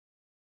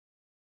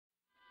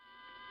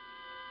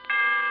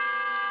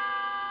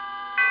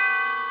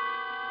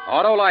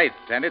Autolite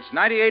and its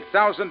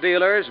 98,000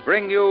 dealers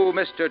bring you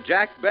Mr.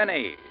 Jack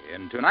Benny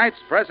in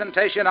tonight's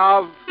presentation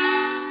of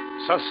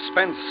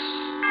Suspense.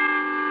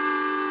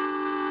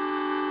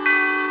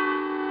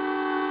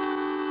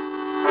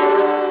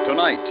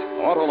 Tonight,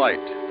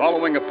 Autolite,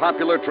 following a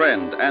popular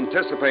trend,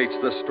 anticipates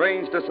the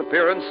strange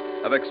disappearance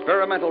of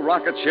experimental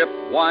rocket ship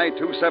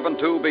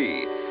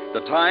Y-272B. The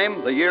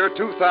time, the year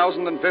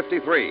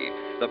 2053.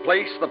 The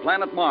place, the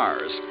planet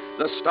Mars.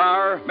 The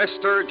star,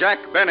 Mr. Jack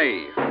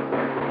Benny.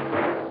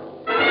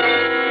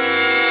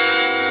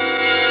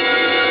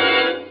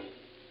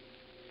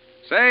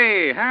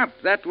 Say, Hap,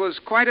 that was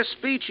quite a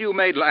speech you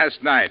made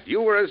last night.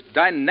 You were as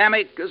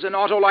dynamic as an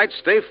Autolite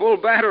stay-full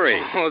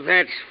battery. Oh,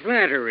 that's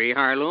flattery,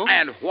 Harlow.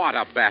 And what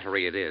a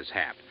battery it is,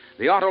 Hap.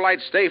 The Autolite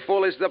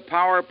Stay-Full is the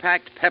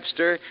power-packed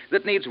pepster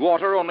that needs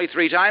water only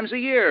 3 times a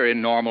year in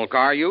normal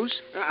car use.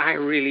 I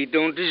really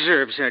don't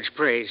deserve such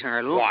praise,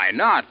 Harlow. Why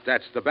not?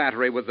 That's the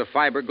battery with the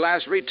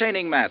fiberglass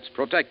retaining mats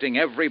protecting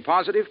every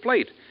positive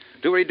plate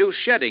to reduce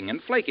shedding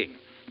and flaking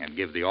and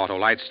give the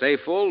Autolite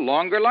Stay-Full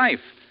longer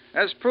life,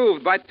 as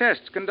proved by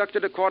tests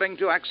conducted according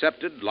to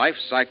accepted life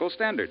cycle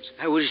standards.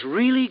 I was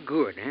really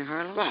good,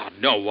 Harlow? Oh,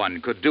 no one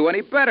could do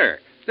any better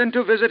than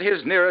to visit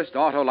his nearest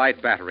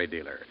Autolite battery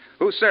dealer,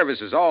 who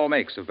services all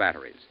makes of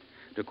batteries.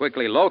 To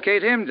quickly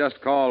locate him, just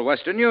call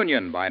Western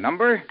Union by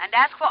number... and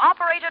ask for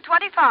operator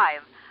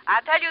 25.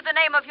 I'll tell you the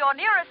name of your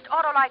nearest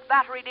Autolite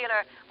battery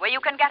dealer where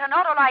you can get an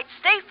Autolite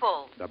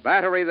Stay-Full. The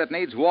battery that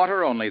needs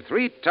water only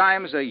 3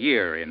 times a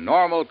year in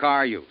normal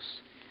car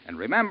use. And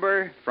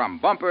remember, from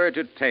bumper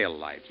to tail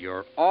light,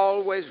 you're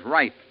always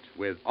right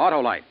with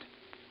Autolite.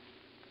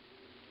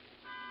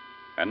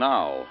 And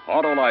now,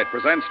 Autolite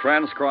presents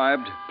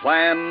transcribed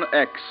Plan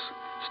X,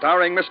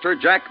 starring Mr.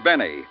 Jack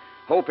Benny,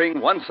 hoping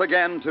once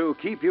again to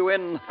keep you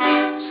in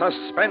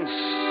suspense.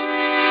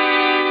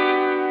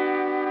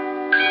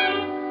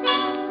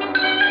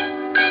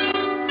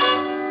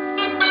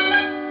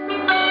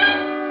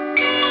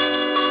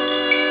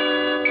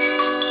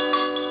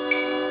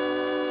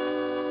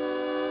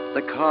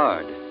 The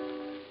card.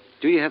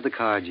 Do you have the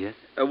card yet?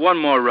 One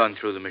more run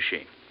through the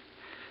machine.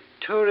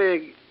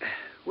 Tourig,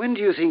 when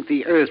do you think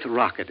the Earth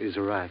rocket is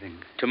arriving?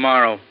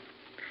 Tomorrow.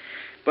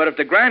 But if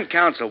the Grand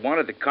Council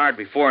wanted the card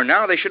before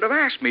now, they should have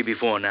asked me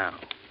before now.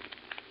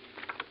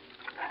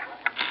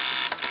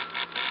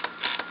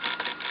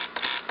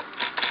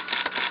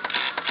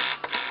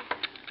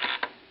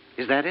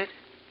 Is that it?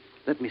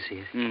 Let me see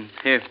it.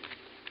 Here.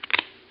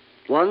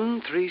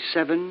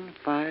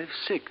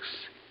 13756.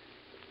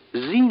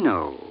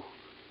 Zeno.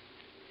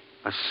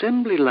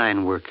 Assembly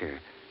line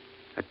worker.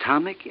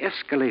 Atomic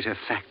escalator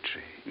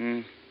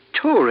factory.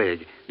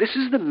 Tourig, this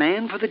is the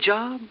man for the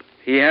job?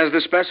 He has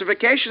the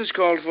specifications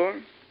called for.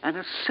 An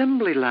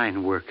assembly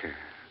line worker.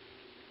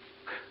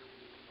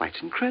 Why,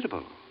 it's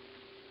incredible.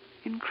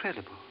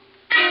 Incredible.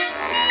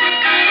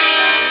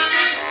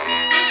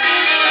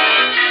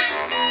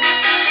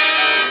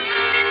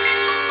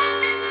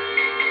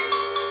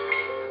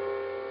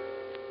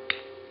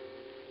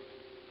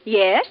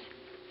 Yes?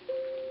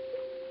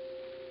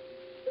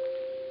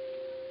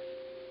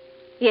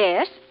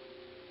 Yes?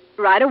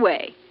 Right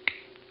away.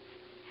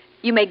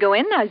 You may go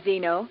in now,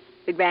 Zeno.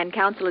 The Grand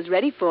Council is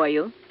ready for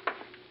you.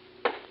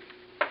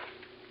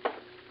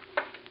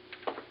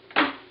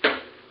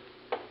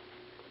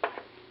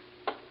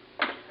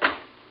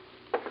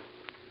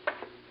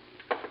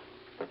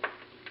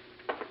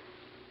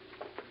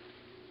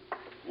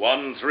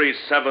 One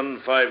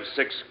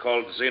 3756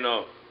 called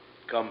Zeno.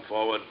 Come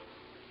forward.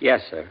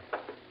 Yes, sir.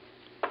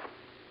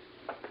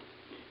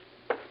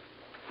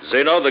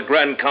 Zeno, the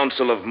Grand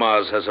Council of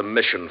Mars has a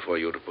mission for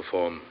you to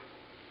perform.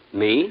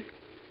 Me?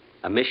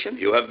 A mission?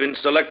 You have been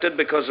selected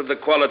because of the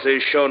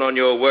qualities shown on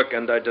your work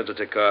and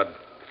identity card,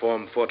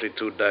 Form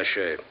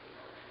 42-A.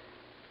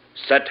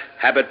 Set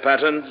habit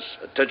patterns,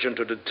 attention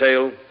to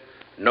detail,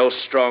 no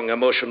strong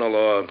emotional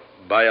or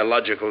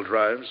biological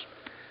drives,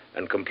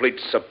 and complete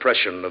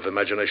suppression of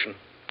imagination.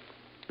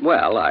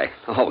 Well, I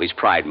always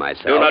pride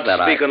myself Do not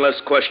that speak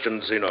unless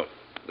questioned, Zeno.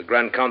 The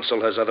Grand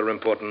Council has other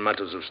important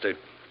matters of state.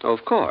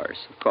 Of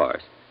course, of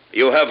course.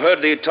 You have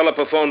heard the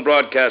telephone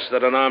broadcast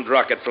that an armed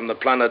rocket from the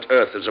planet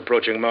Earth is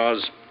approaching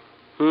Mars.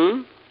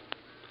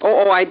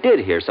 Oh, I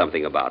did hear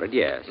something about it,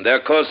 yes. Their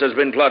course has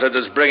been plotted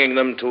as bringing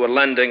them to a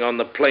landing on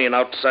the plain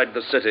outside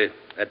the city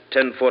at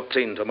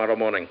 10:14 tomorrow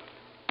morning.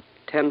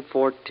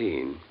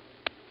 10:14.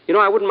 You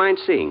know, I wouldn't mind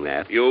seeing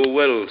that. You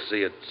will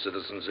see it,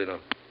 Citizen Zeno.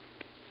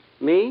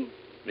 Me?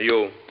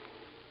 You.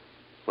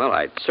 Well,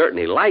 I'd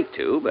certainly like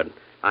to, but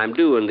I'm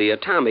due in the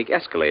atomic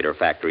escalator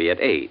factory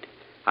at 8.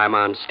 I'm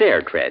on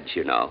stair-treads,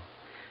 you know.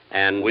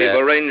 And We've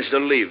arranged a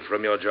leave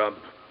from your job.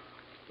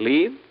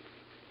 Leave?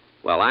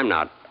 Well, I'm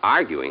not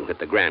arguing with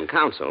the Grand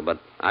Council, but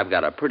I've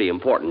got a pretty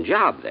important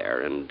job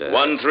there, and...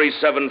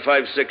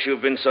 13756,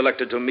 you've been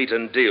selected to meet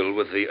and deal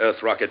with the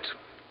Earth rocket.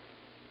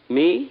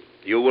 Me?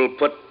 You will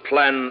put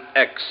Plan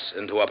X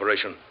into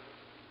operation.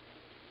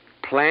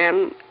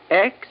 Plan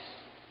X?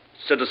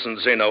 Citizen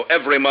Zeno,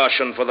 every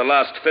Martian for the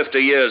last 50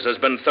 years has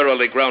been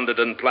thoroughly grounded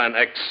in Plan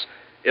X.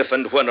 if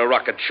and when a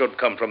rocket should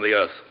come from the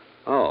Earth.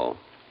 Oh.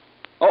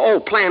 Oh,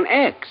 Plan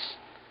X.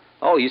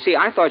 Oh, you see,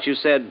 I thought you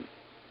said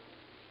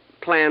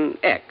Plan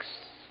X,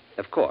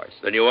 of course.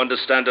 Then you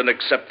understand and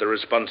accept the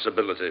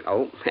responsibility.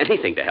 Oh,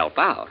 anything to help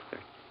out.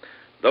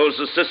 Those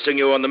assisting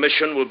you on the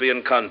mission will be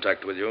in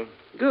contact with you.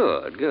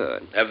 Good,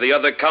 good. Have the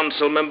other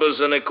council members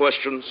any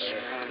questions?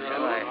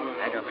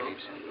 I don't believe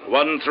so.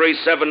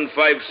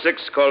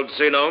 13756, called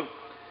Zeno.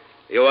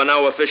 You are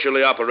now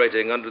officially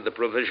operating under the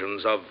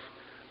provisions of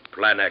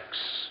Plan X.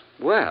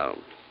 Well,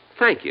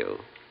 thank you.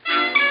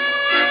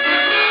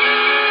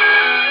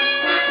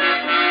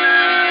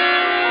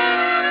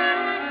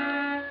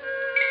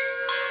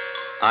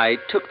 I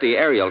took the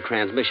aerial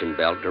transmission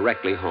belt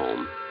directly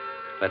home.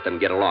 Let them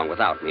get along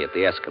without me at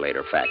the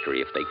escalator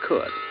factory if they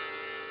could.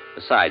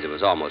 Besides, it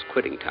was almost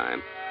quitting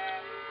time.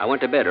 I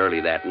went to bed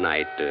early that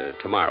night.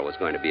 Tomorrow was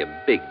going to be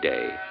a big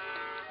day.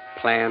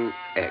 Plan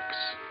X.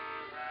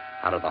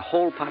 Out of the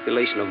whole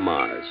population of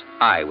Mars,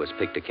 I was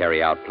picked to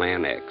carry out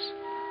Plan X.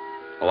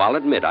 Oh, I'll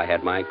admit I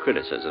had my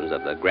criticisms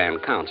of the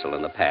Grand Council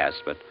in the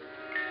past, but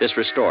this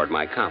restored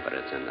my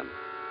confidence in them.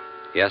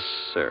 Yes,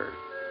 sir.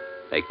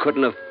 They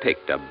couldn't have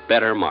picked a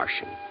better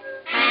Martian.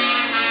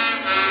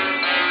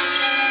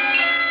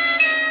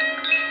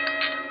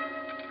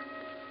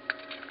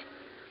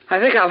 I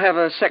think I'll have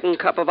a second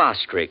cup of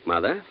ostrich,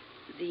 Mother.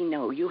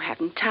 Zeno, you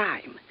haven't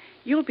time.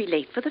 You'll be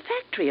late for the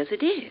factory as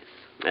it is.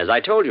 As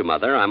I told you,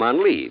 Mother, I'm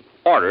on leave.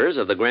 Orders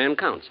of the Grand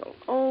Council.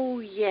 Oh,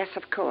 yes,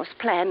 of course,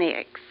 Plan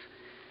X.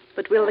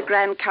 But will the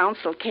Grand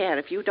Council care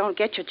if you don't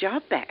get your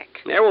job back?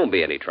 There won't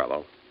be any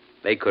trouble.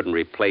 They couldn't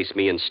replace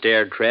me in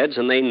stair-treads,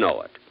 and they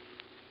know it.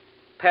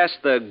 Pass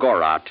the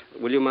Gorik,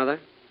 will you, Mother?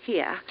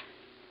 Here.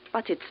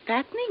 But it's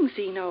fattening,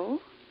 Zeno.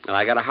 Well,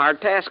 I got a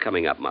hard task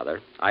coming up, Mother.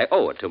 I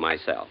owe it to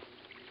myself.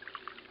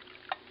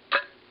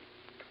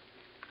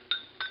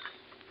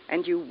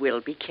 And you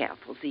will be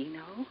careful,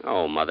 Zeno.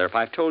 Oh, Mother, if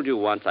I've told you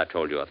once, I've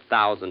told you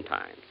 1,000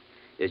 times.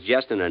 It's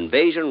just an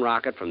invasion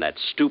rocket from that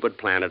stupid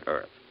planet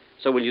Earth.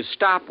 So will you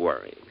stop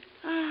worrying?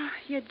 Ah,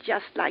 you're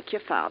just like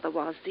your father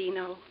was,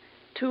 Zeno.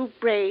 Too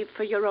brave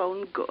for your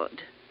own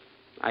good.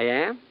 I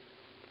am?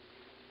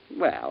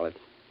 Well,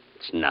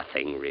 it's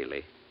nothing,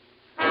 really.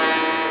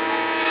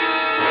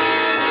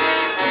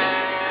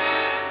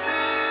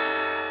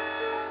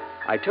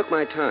 I took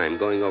my time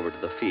going over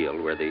to the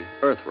field where the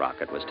Earth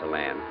rocket was to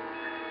land.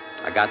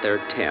 I got there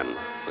at 10,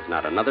 with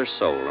not another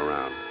soul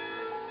around.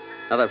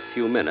 Another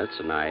few minutes,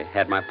 and I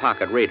had my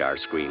pocket radar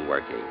screen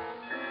working.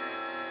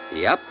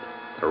 Yep,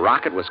 the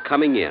rocket was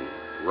coming in,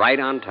 right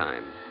on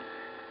time.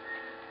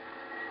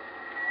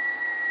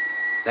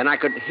 Then I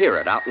could hear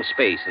it out in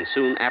space, and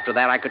soon after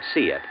that I could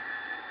see it,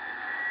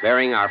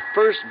 bearing our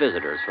first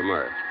visitors from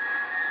Earth.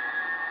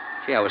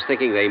 Gee, I was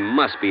thinking they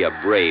must be a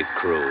brave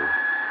crew.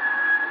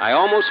 I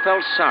almost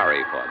felt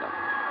sorry for them.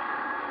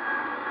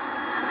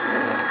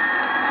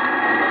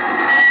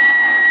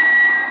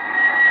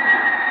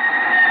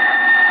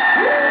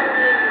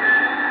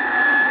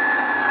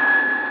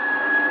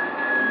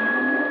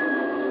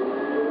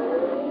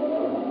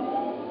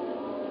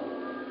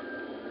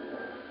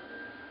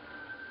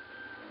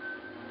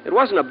 It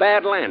wasn't a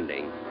bad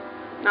landing.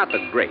 Not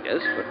the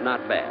greatest, but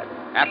not bad.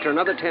 After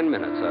another 10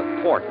 minutes,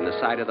 a port in the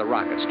side of the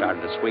rocket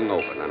started to swing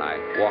open, and I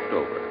walked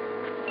over.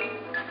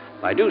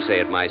 If I do say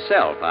it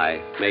myself,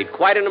 I made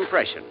quite an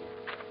impression.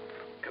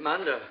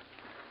 Commander,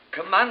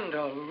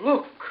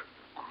 look.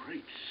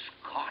 Great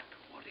Scott,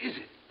 what is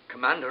it?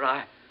 Commander,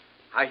 I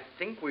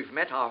think we've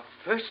met our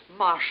first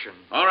Martian.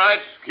 All right,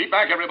 keep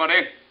back,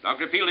 everybody.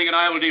 Dr. Fielding and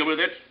I will deal with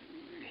it.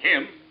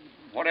 Him,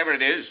 whatever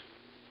it is.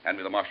 Hand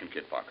me the Martian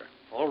kit, Parker.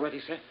 All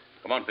ready, sir?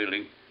 Come on,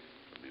 Fielding.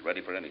 We'll be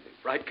ready for anything.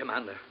 Right,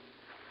 Commander.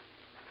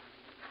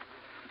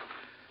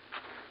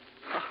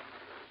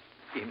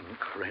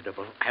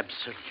 Incredible.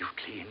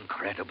 Absolutely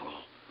incredible.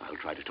 I'll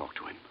try to talk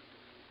to him.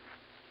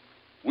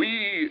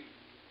 We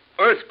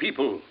Earth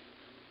people,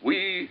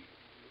 we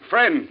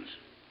friends.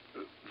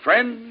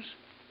 Friends?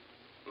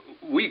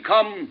 We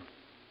come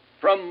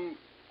from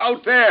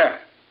out there.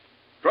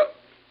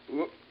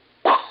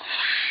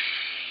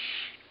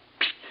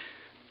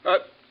 Oh,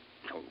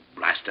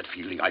 blasted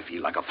Fielding, I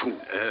feel like a fool.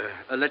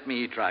 Let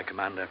me try,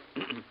 Commander.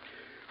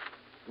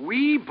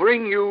 We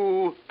bring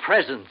you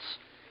presents.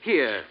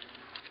 Here,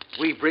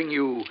 we bring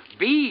you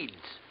beads,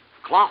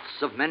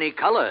 cloths of many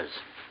colors.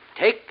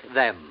 Take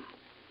them.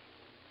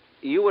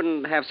 You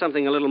wouldn't have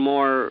something a little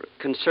more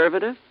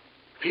conservative?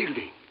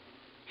 Fielding,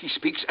 he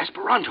speaks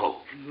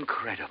Esperanto.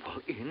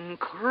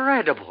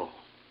 Incredible.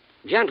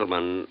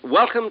 Gentlemen,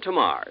 welcome to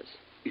Mars.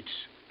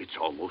 It's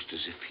almost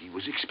as if he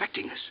was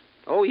expecting us.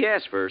 Oh,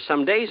 yes, for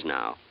some days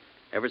now.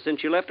 Ever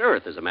since you left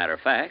Earth, as a matter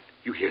of fact.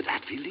 You hear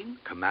that, Fielding?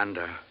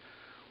 Commander,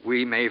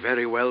 we may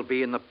very well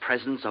be in the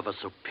presence of a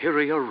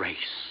superior race.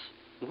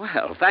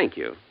 Well, thank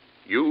you.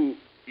 You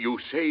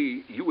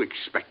say you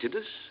expected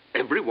us?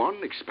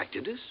 Everyone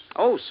expected us?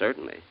 Oh,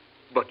 certainly.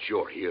 But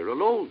you're here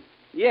alone.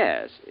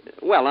 Yes.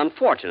 Well,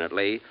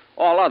 unfortunately,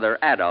 all other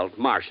adult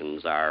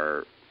Martians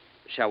are,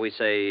 shall we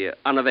say,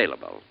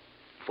 unavailable.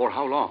 For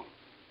how long?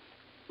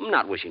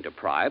 Not wishing to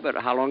pry, but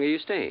how long are you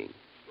staying?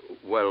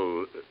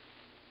 Well,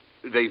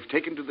 they've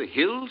taken to the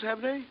hills,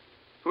 have they?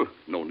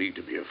 No need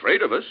to be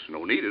afraid of us.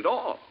 No need at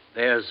all.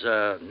 There's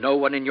no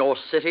one in your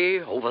city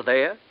over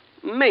there?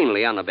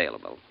 Mainly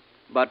unavailable.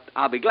 But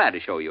I'll be glad to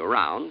show you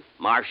around.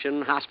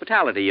 Martian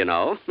hospitality, you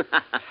know.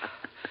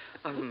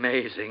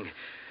 Amazing.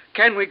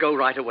 Can we go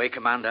right away,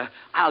 Commander?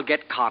 I'll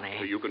get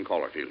Connie. You can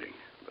call her, Fielding,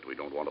 but we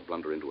don't want to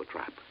blunder into a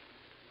trap.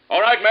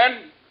 All right,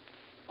 men.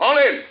 All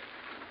in.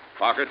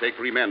 Parker, take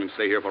 3 men and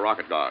stay here for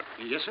rocket guard.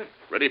 Yes, sir.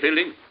 Ready,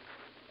 Fielding?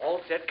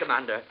 All set,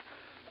 Commander.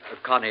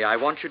 Connie, I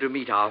want you to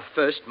meet our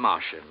first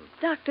Martian.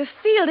 Dr.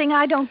 Fielding,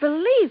 I don't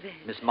believe it.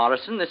 Miss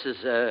Morrison, this is,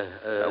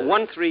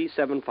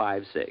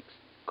 13756,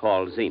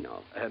 called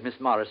Zeno. Miss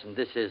Morrison,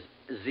 this is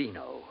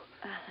Zeno.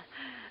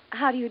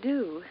 How do you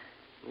do?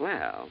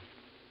 Well,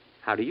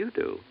 how do you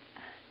do?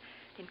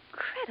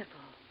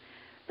 Incredible.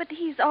 But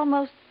he's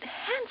almost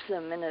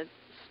handsome in a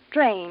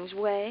strange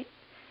way.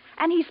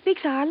 And he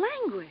speaks our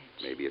language.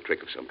 Maybe a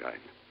trick of some kind.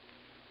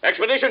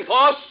 Expedition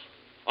Force,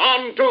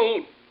 on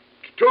to...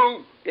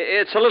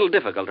 It's a little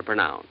difficult to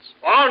pronounce.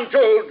 On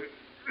to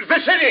the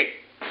city!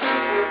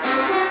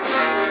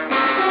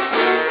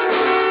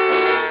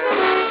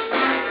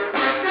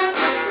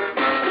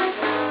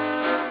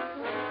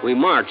 We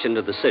marched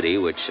into the city,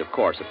 which, of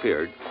course,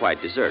 appeared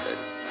quite deserted.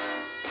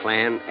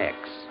 Plan X.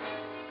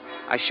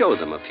 I showed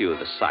them a few of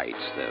the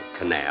sights, the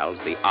canals,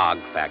 the Og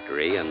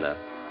factory, and the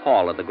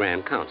hall of the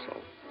Grand Council.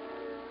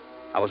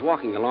 I was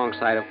walking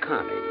alongside of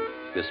Connie,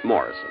 Miss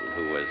Morrison,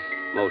 who was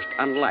most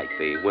unlike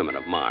the women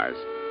of Mars.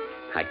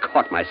 I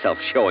caught myself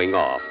showing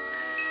off,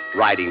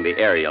 riding the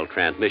aerial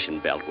transmission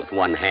belt with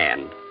one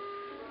hand.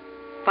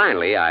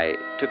 Finally, I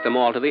took them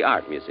all to the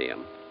art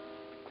museum.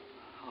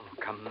 Oh,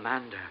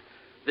 Commander,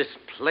 this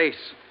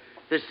place,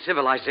 this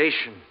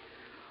civilization,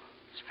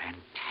 it's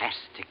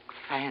fantastic,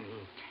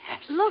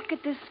 fantastic. Look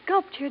at this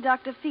sculpture,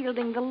 Dr.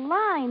 Fielding. The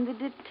line, the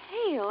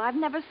detail. I've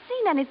never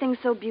seen anything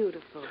so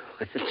beautiful.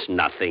 It's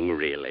nothing,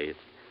 really.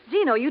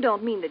 Zeno, you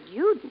don't mean that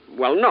you...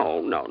 Well,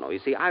 no. You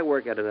see, I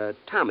work at an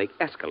atomic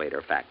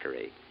escalator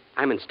factory.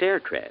 I'm in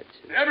stair-treads.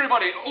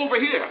 Everybody, over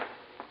here.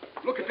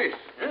 Look at this.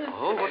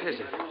 Oh, what is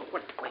it?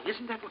 Why,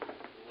 isn't that what...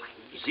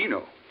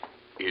 Zeno,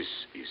 is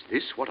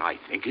this what I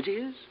think it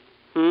is?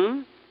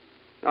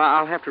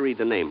 I'll have to read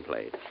the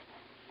nameplate.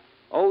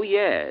 Oh,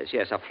 yes,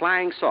 a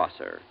flying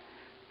saucer.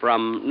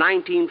 From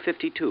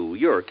 1952,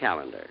 your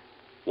calendar.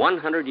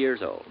 100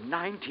 years old.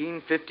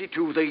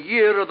 1952, the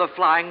year of the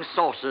flying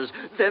saucers.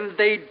 Then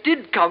they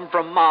did come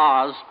from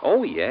Mars.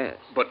 Oh, yes.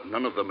 But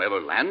none of them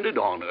ever landed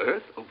on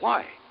Earth.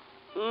 Why?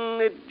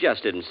 It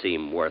just didn't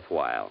seem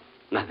worthwhile.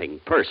 Nothing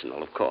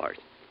personal, of course.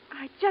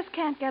 I just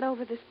can't get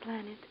over this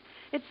planet.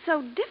 It's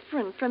so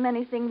different from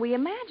anything we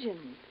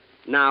imagined.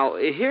 Now,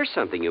 here's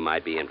something you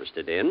might be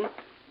interested in.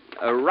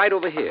 Right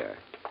over here.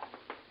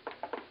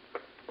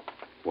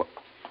 What?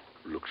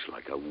 Looks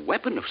like a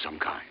weapon of some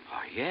kind.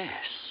 Oh, yes.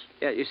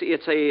 Yeah, you see,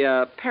 it's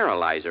a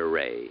paralyzer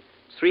ray.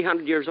 It's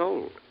 300 years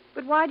old.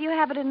 But why do you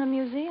have it in a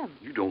museum?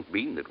 You don't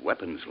mean that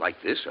weapons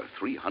like this are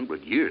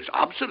 300 years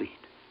obsolete?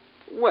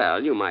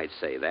 Well, you might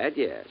say that,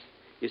 yes.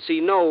 You see,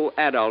 no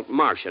adult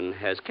Martian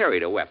has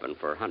carried a weapon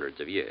for hundreds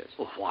of years.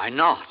 Well, why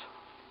not?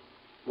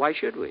 Why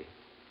should we?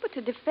 But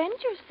to defend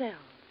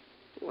yourself.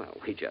 Well,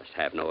 we just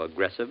have no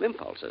aggressive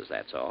impulses,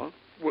 that's all.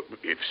 Well,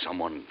 if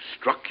someone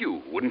struck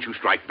you, wouldn't you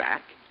strike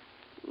back?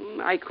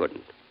 I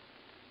couldn't.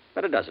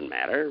 But it doesn't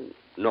matter.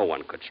 No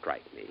one could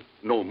strike me.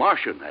 No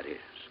Martian, that is.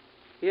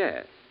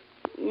 Yes.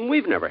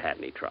 We've never had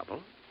any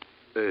trouble.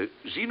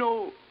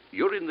 Zeno,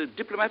 you're in the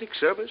diplomatic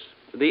service?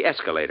 The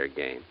escalator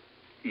game.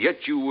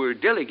 Yet you were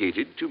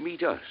delegated to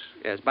meet us.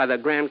 Yes, by the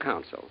Grand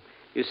Council.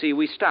 You see,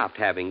 we stopped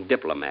having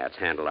diplomats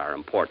handle our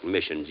important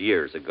missions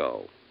years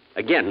ago.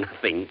 Again,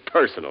 nothing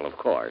personal, of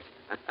course.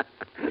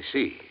 I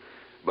see.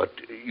 But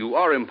you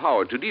are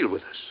empowered to deal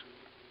with us.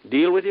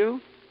 Deal with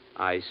you?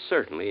 I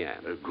certainly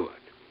am. Good.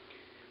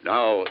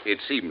 Now,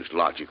 it seems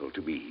logical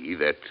to me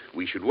that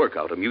we should work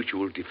out a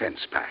mutual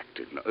defense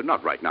pact.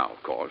 Not right now,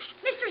 of course.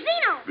 Mr.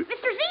 Zeno!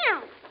 Mr.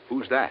 Zeno!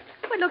 Who's that?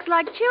 It looks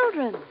like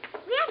children.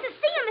 We have to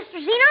see him, Mr.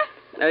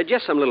 Zeno.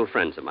 Just some little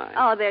friends of mine.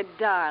 Oh, they're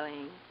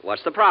darling.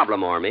 What's the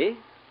problem, Ormy?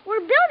 We're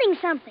building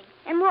something,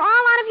 and we're all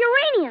out of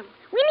uranium.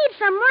 We need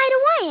some right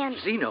away, and...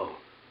 Zeno,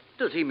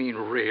 does he mean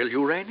real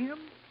uranium?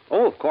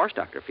 Oh, of course,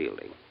 Dr.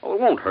 Fielding. Oh,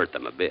 it won't hurt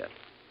them a bit.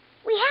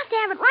 We have to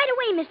have it right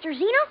away, Mr.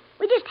 Zeno.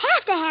 We just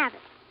have to have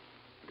it.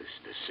 This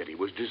city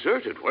was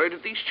deserted. Where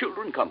did these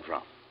children come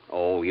from?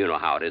 Oh, you know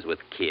how it is with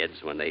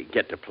kids when they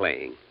get to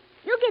playing.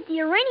 You'll get the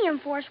uranium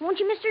for us, won't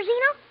you, Mr.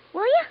 Zeno?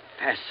 Will you?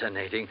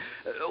 Fascinating.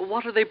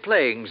 What are they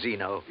playing,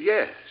 Zeno?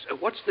 Yes.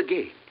 What's the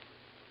game?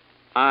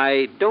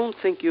 I don't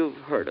think you've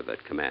heard of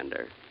it,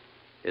 Commander.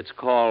 It's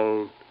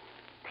called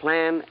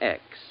Plan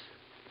X.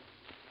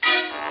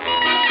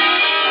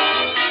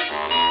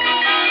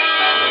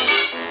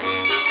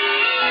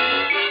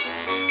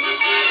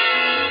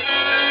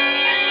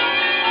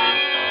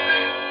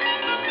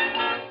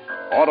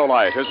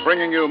 Autolite is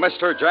bringing you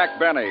Mr. Jack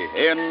Benny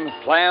in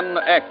Plan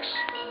X,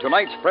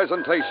 tonight's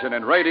presentation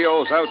in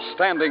radio's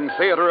outstanding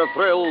theater of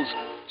thrills,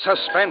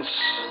 Suspense.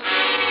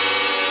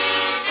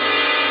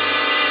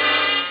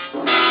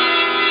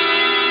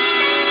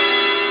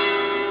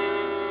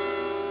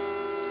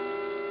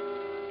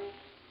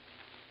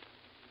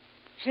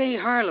 Say,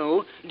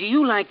 Harlow, do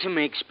you like to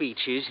make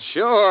speeches?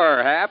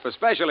 Sure, Hap,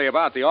 especially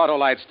about the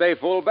Autolite Stay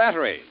Full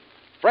battery.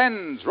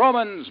 Friends,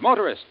 Romans,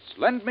 motorists,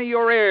 lend me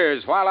your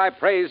ears while I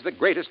praise the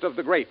greatest of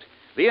the great,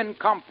 the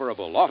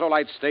incomparable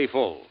Autolite Stay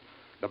Full.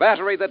 The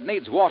battery that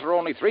needs water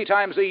only 3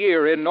 times a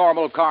year in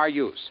normal car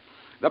use.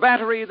 The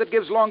battery that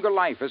gives longer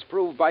life as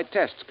proved by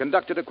tests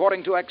conducted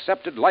according to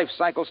accepted life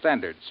cycle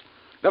standards.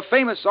 The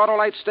famous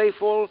Autolite Stay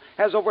Full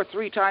has over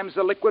 3 times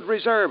the liquid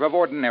reserve of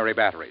ordinary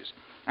batteries.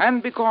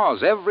 And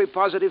because every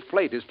positive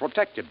plate is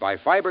protected by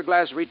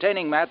fiberglass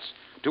retaining mats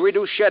to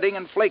reduce shedding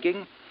and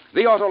flaking,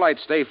 the Autolite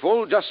Stay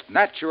Full just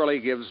naturally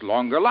gives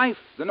longer life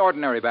than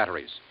ordinary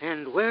batteries.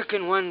 And where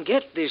can one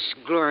get this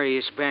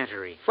glorious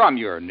battery? From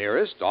your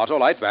nearest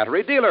Autolite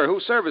battery dealer who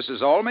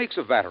services all makes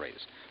of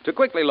batteries. To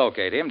quickly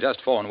locate him,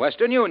 just phone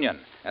Western Union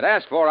and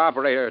ask for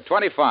operator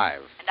 25.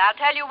 And I'll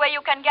tell you where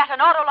you can get an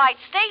Autolite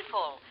Stay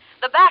Full,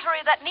 the battery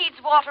that needs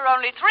water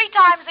only 3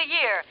 times a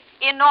year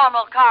in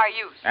normal car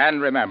use.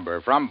 And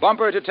remember, from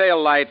bumper to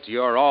tail light,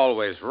 you're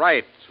always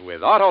right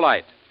with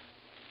Autolite.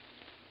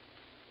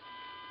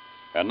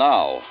 And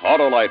now,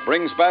 Autolite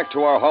brings back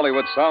to our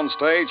Hollywood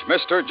soundstage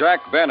Mr. Jack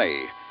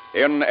Benny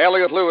in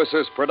Elliot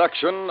Lewis's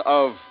production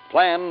of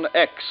Plan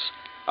X,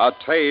 a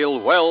tale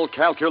well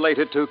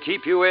calculated to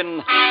keep you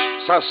in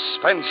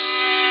suspense.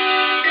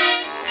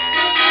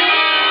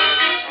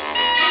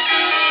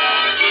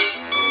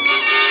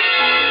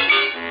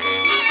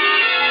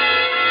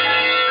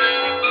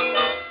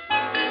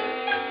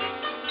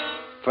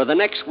 For the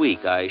next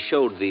week, I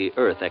showed the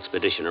Earth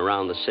expedition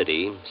around the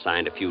city,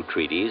 signed a few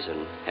treaties,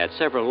 and had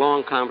several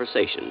long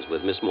conversations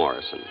with Miss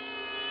Morrison.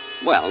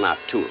 Well, not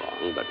too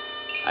long, but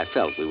I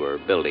felt we were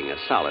building a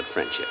solid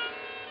friendship.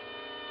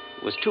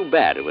 It was too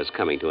bad it was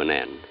coming to an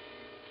end.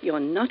 You're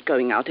not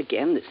going out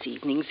again this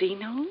evening,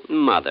 Zeno?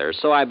 Mother,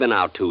 so I've been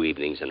out 2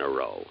 evenings in a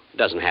row.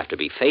 Doesn't have to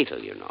be fatal,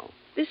 you know.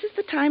 This is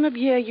the time of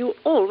year you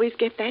always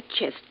get that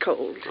chest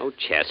cold. Oh,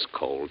 chest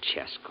cold,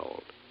 chest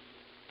cold.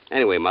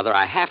 Anyway, Mother,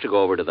 I have to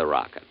go over to the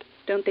rocket.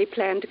 Don't they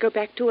plan to go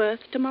back to Earth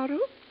tomorrow?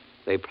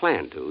 They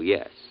plan to,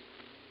 yes.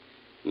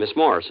 Miss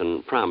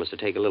Morrison promised to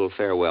take a little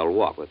farewell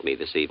walk with me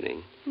this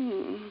evening.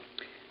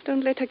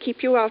 Don't let her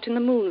keep you out in the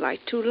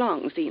moonlight too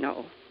long,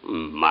 Zeno.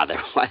 Mother,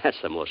 why,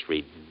 that's the most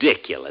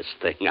ridiculous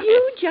thing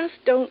You just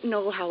don't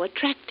know how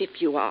attractive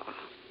you are.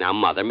 Now,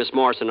 Mother, Miss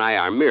Morrison and I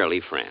are merely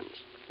friends.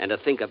 And to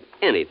think of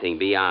anything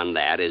beyond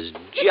that is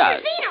just...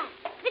 Mr. Zeno!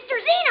 Mr.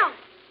 Zeno!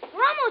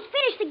 We're almost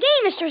finished the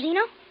game, Mr.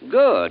 Zeno.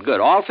 Good, good.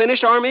 All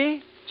finished,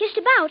 Army? Just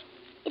about.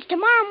 It's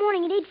tomorrow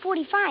morning at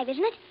 8:45,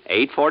 isn't it?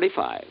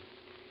 8:45.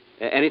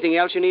 Anything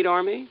else you need,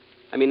 Army?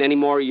 I mean, any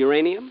more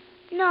uranium?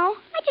 No,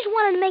 I just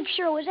wanted to make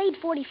sure it was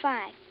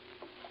 8:45.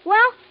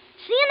 Well,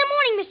 see you in the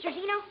morning, Mr.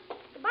 Zeno.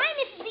 Goodbye,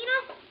 Mrs.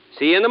 Zeno.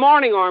 See you in the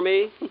morning,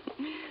 Army.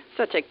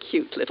 Such a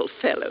cute little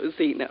fellow,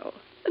 Zeno.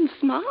 And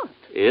smart.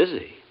 Is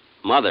he?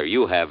 Mother,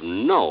 you have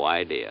no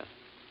idea.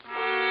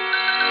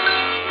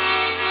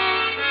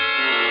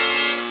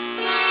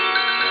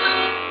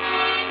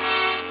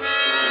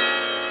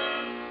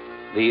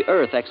 The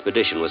Earth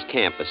expedition was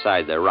camped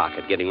beside their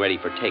rocket, getting ready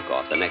for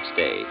takeoff the next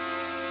day.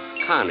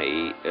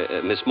 Connie,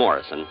 Miss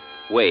Morrison,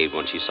 waved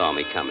when she saw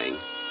me coming.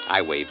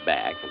 I waved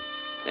back, and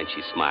then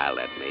she smiled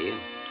at me, and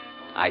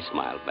I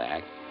smiled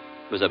back.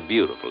 It was a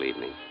beautiful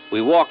evening.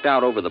 We walked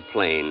out over the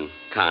plain,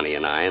 Connie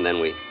and I, and then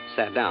we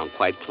sat down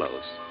quite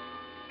close.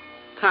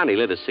 Connie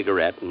lit a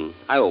cigarette, and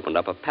I opened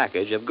up a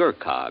package of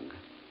Gurkhag.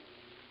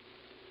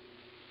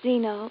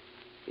 Zeno.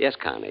 Yes,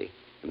 Connie.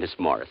 Miss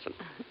Morrison.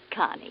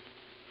 Connie.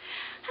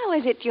 How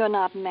is it you're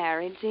not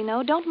married,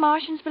 Zeno? Don't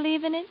Martians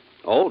believe in it?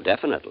 Oh,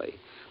 definitely.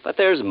 But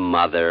there's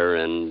Mother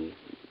and...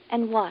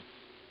 And what?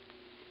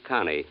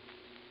 Connie,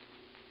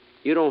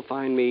 you don't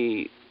find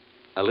me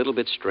a little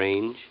bit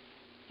strange?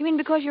 You mean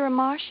because you're a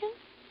Martian?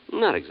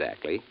 Not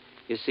exactly.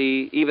 You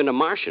see, even to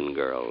Martian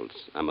girls,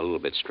 I'm a little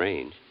bit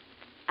strange.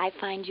 I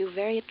find you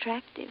very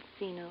attractive,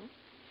 Zeno.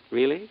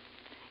 Really?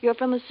 You're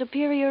from a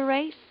superior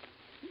race?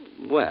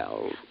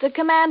 Well... The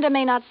commander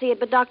may not see it,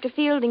 but Dr.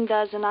 Fielding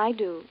does, and I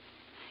do.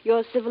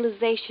 Your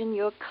civilization,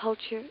 your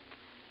culture,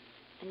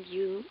 and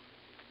you.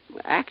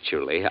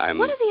 Actually, I'm...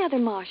 What are the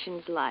other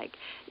Martians like?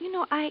 You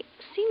know, I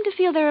seem to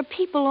feel there are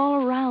people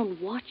all around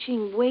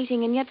watching,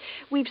 waiting, and yet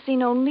we've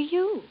seen only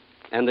you.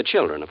 And the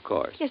children, of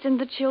course. Yes, and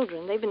the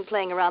children. They've been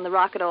playing around the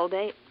rocket all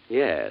day.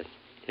 Yes,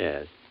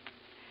 yes.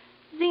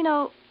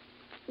 Zeno,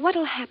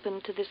 what'll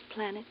happen to this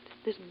planet,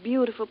 this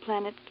beautiful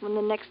planet, when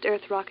the next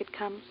Earth rocket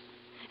comes?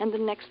 And the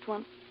next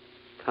one?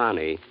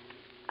 Connie.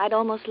 I'd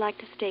almost like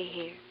to stay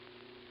here.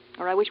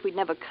 Or I wish we'd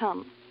never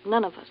come.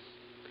 None of us.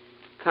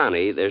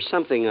 Connie, there's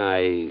something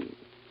I...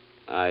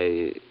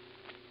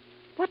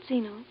 What,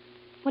 Zeno?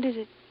 What is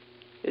it?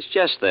 It's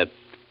just that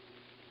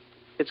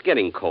it's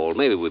getting cold.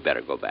 Maybe we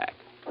better go back.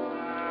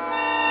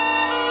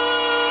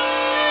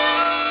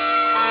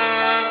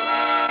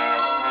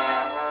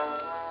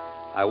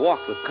 I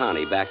walked with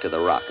Connie back to the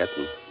rocket,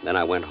 and then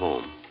I went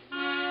home.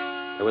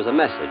 There was a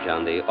message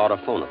on the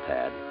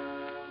autophonopad.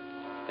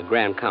 The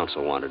Grand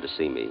Council wanted to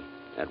see me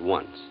at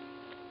once.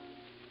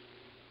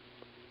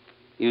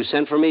 You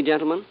sent for me,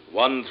 gentlemen?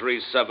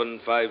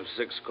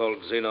 13756 called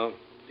Zeno.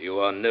 You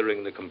are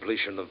nearing the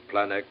completion of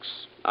Plan X.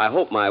 I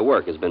hope my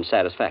work has been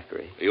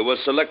satisfactory. You were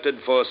selected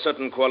for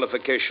certain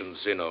qualifications,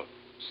 Zeno.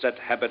 Set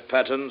habit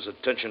patterns,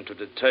 attention to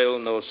detail,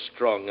 no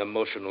strong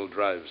emotional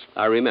drives.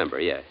 I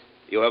remember, yes.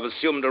 You have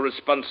assumed a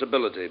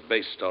responsibility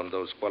based on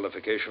those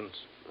qualifications.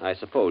 I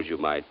suppose you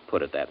might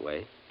put it that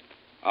way.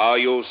 Are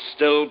you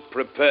still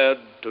prepared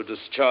to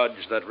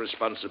discharge that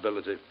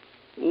responsibility?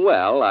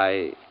 Well,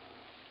 I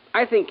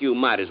think you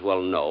might as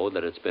well know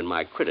that it's been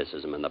my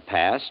criticism in the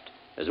past,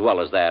 as well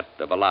as that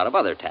of a lot of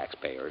other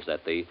taxpayers,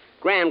 that the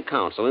Grand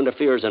Council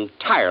interferes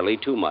entirely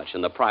too much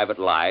in the private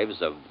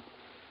lives of,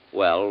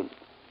 well,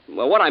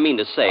 what I mean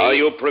to say... Are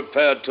you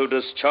prepared to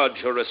discharge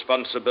your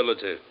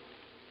responsibility?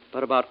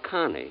 But about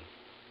Connie,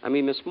 I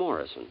mean Miss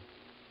Morrison,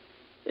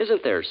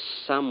 isn't there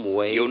some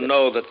way... You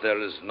know that there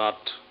is not.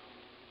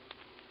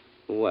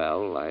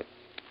 Well,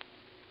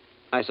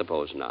 I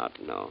suppose not,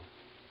 no.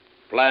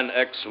 Plan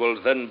X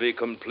will then be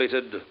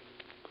completed.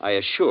 I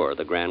assure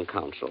the Grand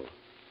Council,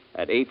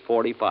 at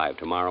 8:45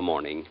 tomorrow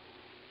morning,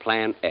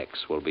 Plan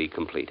X will be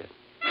completed.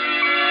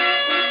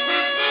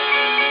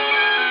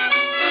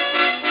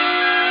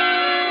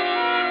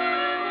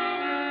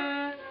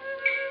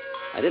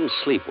 I didn't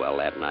sleep well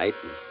that night,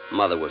 and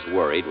Mother was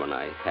worried when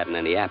I hadn't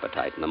any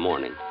appetite in the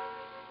morning.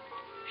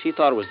 She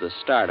thought it was the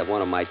start of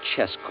one of my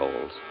chest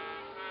colds.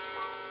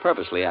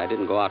 Purposely, I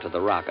didn't go out to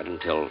the rocket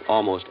until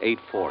almost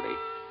 8:40.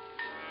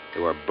 They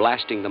were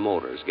blasting the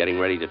motors, getting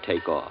ready to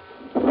take off.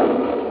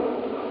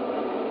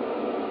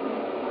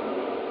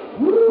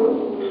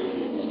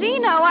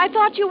 Zeno, I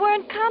thought you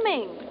weren't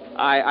coming.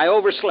 I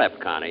overslept,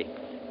 Connie.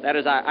 That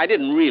is, I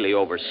didn't really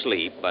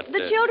oversleep, but...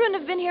 The children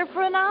have been here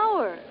for an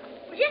hour.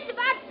 We're just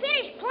about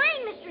finished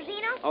playing, Mr.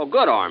 Zeno. Oh,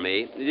 good,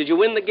 Army. Did you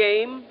win the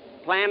game?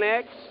 Plan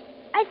X?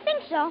 I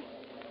think so.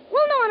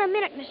 We'll know in a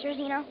minute, Mr.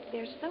 Zeno.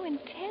 They're so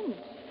intense.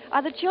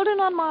 Are the children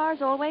on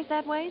Mars always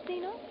that way,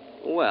 Zeno?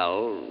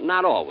 Well,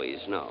 not always,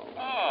 no.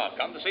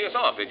 Come to see us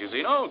off, did you,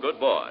 Zeno? Good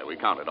boy. We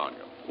counted on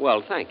you.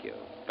 Well, thank you.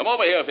 Come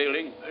over here,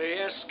 Fielding.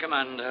 Yes,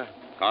 Commander.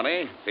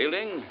 Connie,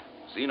 Fielding,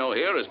 Zeno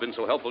here has been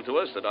so helpful to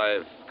us that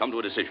I've come to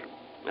a decision.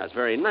 That's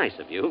very nice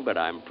of you, but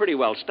I'm pretty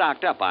well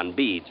stocked up on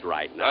beads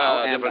right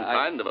now. A different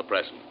kind of a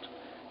present.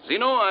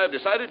 Zeno, I've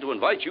decided to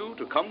invite you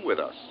to come with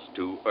us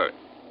to Earth.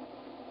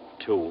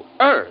 To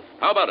Earth?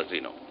 How about it,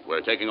 Zeno?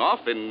 We're taking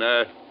off in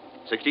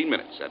 16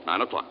 minutes at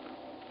 9 o'clock.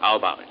 How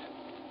about it?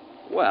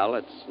 Well,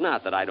 it's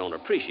not that I don't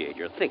appreciate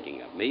your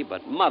thinking of me,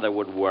 but Mother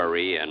would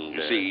worry and...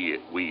 You see,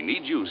 we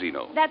need you,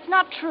 Zeno. That's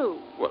not true.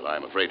 Well,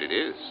 I'm afraid it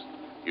is.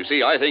 You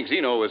see, I think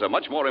Zeno is a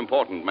much more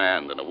important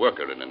man than a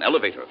worker in an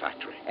elevator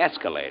factory.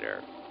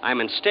 Escalator.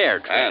 I'm in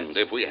stair-tread. And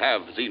if we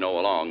have Zeno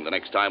along the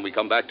next time we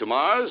come back to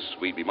Mars,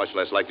 we'd be much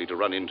less likely to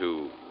run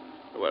into,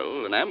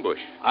 well, an ambush.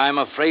 I'm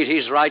afraid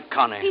he's right,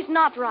 Connie. He's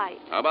not right.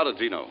 How about it,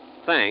 Zeno?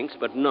 Thanks,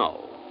 but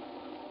no.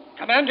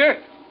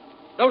 Commander,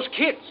 those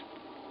kids,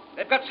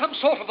 they've got some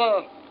sort of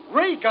a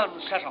ray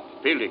gun set up.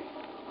 Fielding.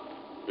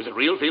 Is it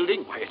real,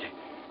 Fielding? Why,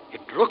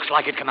 it looks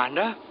like it,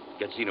 Commander.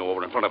 Get Zeno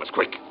over in front of us,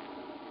 quick.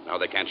 Now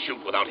they can't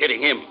shoot without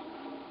hitting him.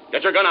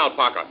 Get your gun out,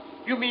 Parker.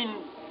 You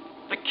mean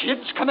the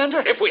kids,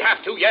 Commander? If we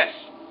have to, yes.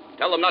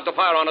 Tell them not to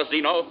fire on us,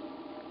 Zeno.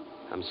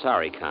 I'm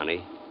sorry,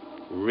 Connie.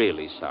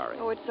 Really sorry.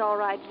 Oh, it's all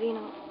right,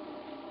 Zeno.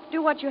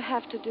 Do what you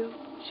have to do.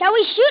 Shall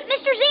we shoot,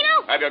 Mr.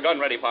 Zeno? Have your gun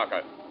ready,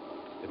 Parker.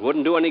 It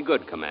wouldn't do any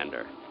good,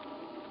 Commander.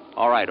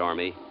 All right,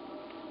 Army.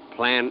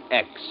 Plan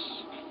X.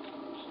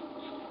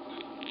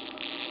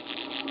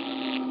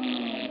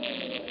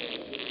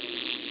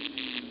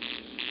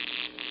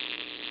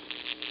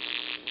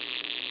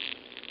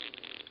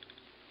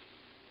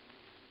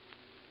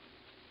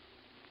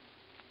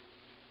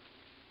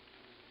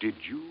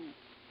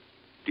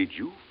 Did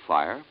you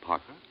fire,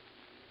 Parker?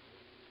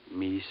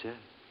 Me, sir?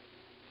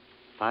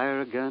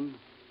 Fire a gun?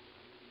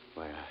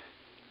 Why,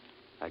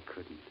 I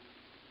couldn't.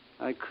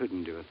 I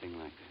couldn't do a thing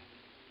like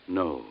that.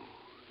 No,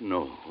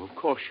 of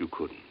course you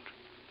couldn't.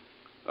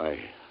 I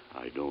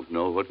don't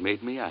know what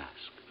made me ask.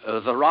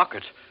 The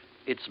rocket,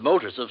 its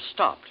motors have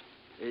stopped.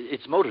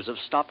 Its motors have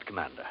stopped,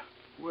 Commander.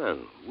 Well,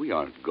 we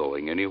aren't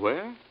going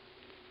anywhere,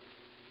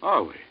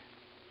 are we?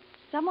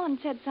 Someone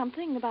said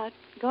something about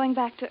going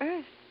back to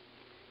Earth.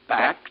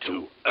 Back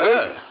to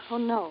Earth? Oh,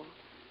 no.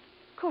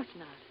 Of course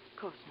not.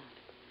 Of course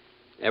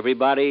not.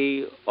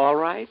 Everybody all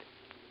right?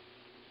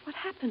 What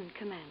happened,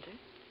 Commander?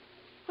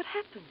 What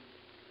happened?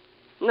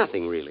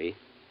 Nothing, really.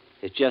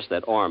 It's just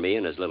that Ormy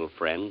and his little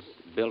friends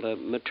built a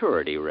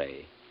maturity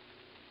ray.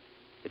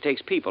 It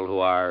takes people who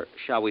are,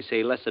 shall we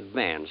say, less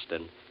advanced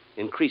and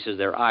increases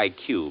their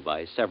IQ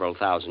by several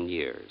thousand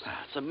years.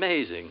 That's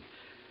amazing.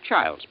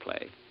 Child's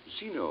play.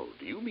 Zeno,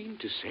 do you mean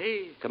to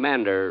say...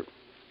 Commander,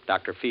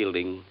 Dr.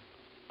 Fielding,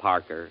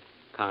 Parker,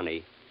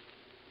 Connie,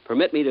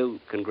 permit me to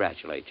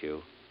congratulate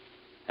you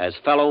as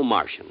fellow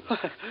Martians.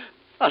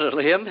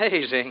 Utterly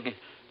amazing.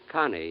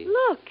 Connie.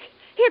 Look,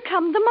 here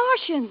come the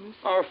Martians.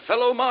 Our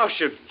fellow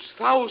Martians,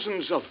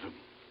 thousands of them.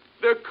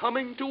 They're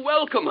coming to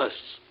welcome us.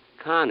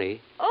 Connie.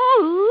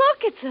 Oh,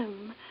 look at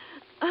them.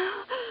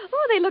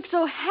 Oh, they look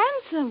so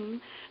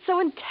handsome, so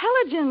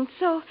intelligent,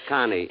 so...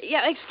 Connie.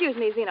 Yeah, excuse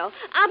me, Zeno.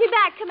 I'll be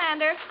back,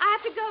 Commander. I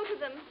have to go to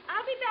them.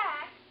 I'll be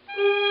back.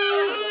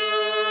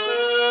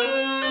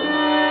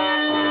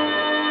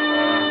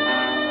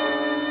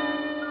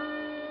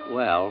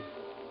 Well,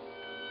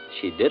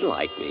 she did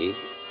like me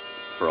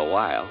for a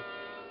while.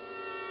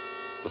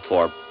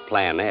 Before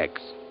Plan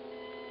X.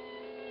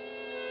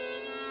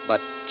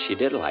 But she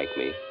did like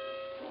me.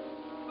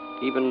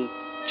 Even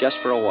just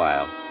for a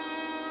while.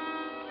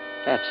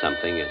 That's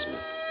something, isn't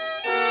it?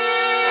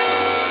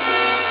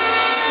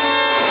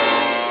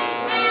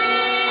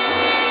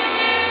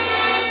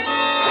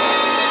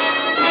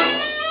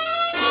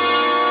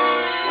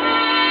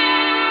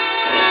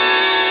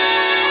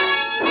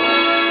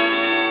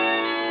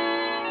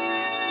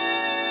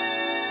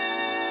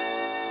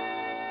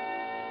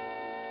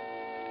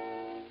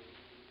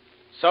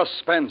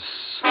 Suspense.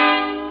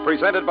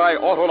 Presented by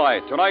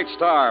Autolite. Tonight's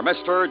star,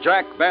 Mr.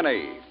 Jack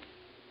Benny.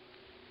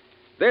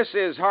 This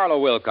is Harlow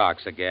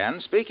Wilcox again,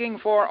 speaking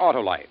for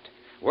Autolite,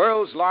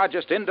 world's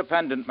largest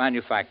independent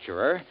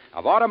manufacturer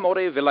of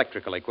automotive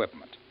electrical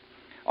equipment.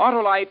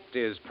 Autolite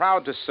is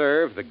proud to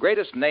serve the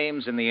greatest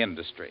names in the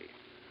industry.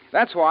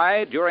 That's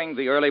why, during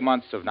the early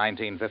months of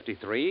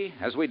 1953,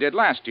 as we did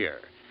last year,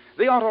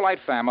 the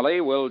Autolite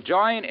family will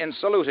join in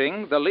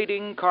saluting the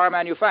leading car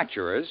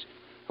manufacturers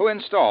who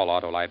install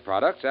Autolite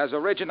products as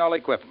original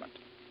equipment.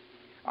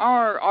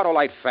 Our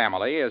Autolite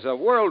family is a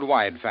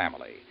worldwide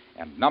family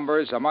and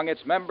numbers among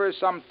its members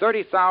some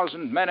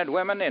 30,000 men and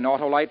women in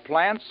Autolite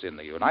plants in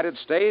the United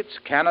States,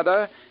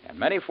 Canada, and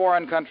many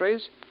foreign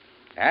countries,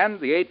 and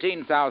the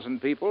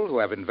 18,000 people who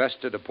have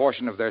invested a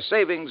portion of their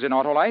savings in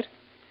Autolite,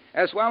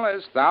 as well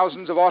as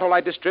thousands of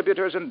Autolite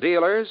distributors and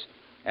dealers,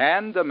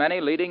 and the many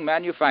leading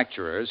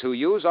manufacturers who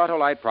use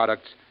Autolite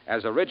products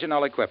as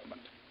original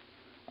equipment.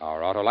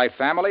 Our Autolite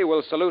family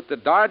will salute the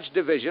Dodge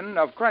division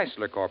of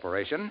Chrysler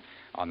Corporation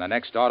on the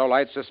next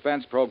Autolite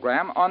Suspense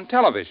program on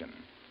television.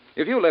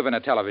 If you live in a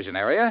television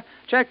area,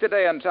 check the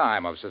day and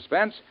time of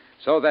Suspense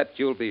so that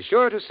you'll be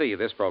sure to see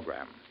this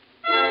program.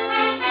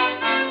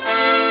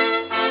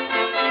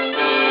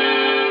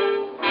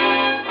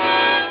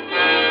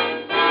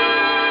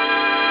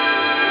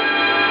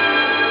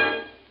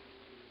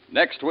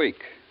 Next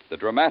week, the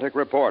dramatic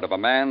report of a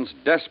man's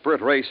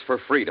desperate race for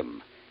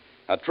freedom.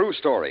 A true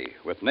story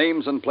with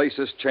names and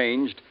places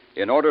changed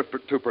in order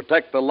to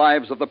protect the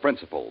lives of the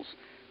principals.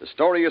 The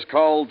story is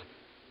called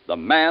The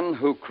Man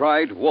Who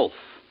Cried Wolf.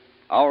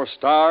 Our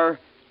star,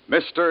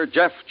 Mr.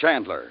 Jeff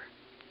Chandler.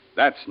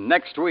 That's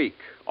next week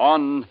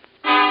on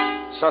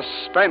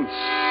Suspense.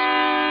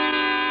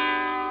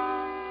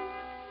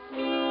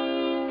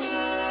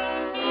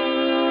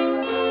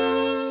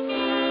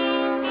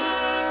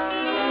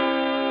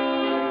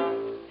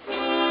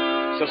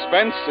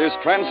 Suspense is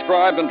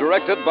transcribed and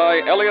directed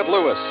by Elliott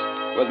Lewis,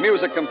 with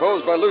music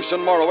composed by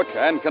Lucian Morowick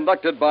and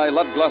conducted by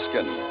Lud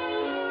Gluskin.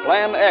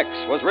 Plan X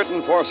was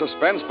written for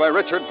Suspense by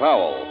Richard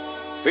Powell.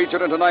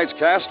 Featured in tonight's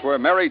cast were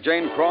Mary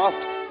Jane Croft,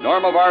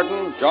 Norma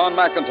Varden, John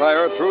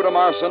McIntyre, Truda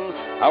Marson,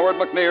 Howard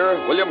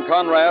McNear, William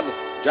Conrad,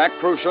 Jack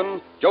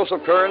Crucian,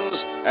 Joseph Kearns,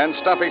 and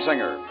Stuffy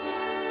Singer.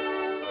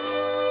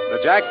 The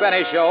Jack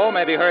Benny Show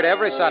may be heard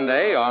every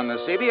Sunday on the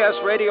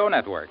CBS Radio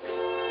Network.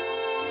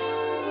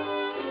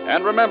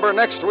 And remember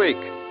next week,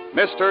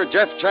 Mr.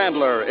 Jeff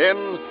Chandler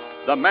in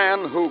The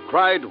Man Who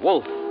Cried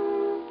Wolf.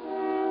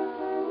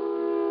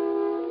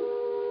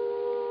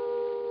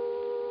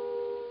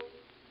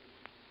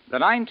 The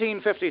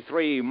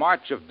 1953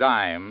 March of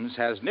Dimes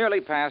has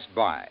nearly passed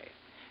by.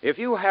 If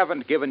you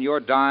haven't given your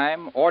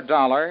dime or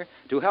dollar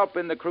to help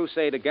in the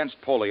crusade against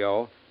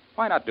polio,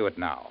 why not do it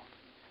now?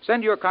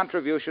 Send your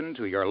contribution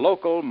to your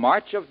local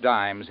March of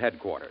Dimes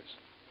headquarters.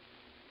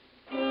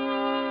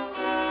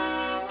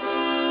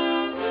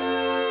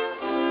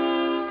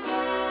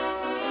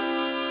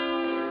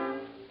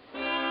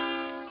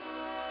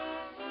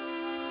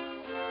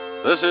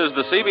 This is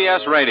the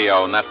CBS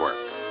Radio Network.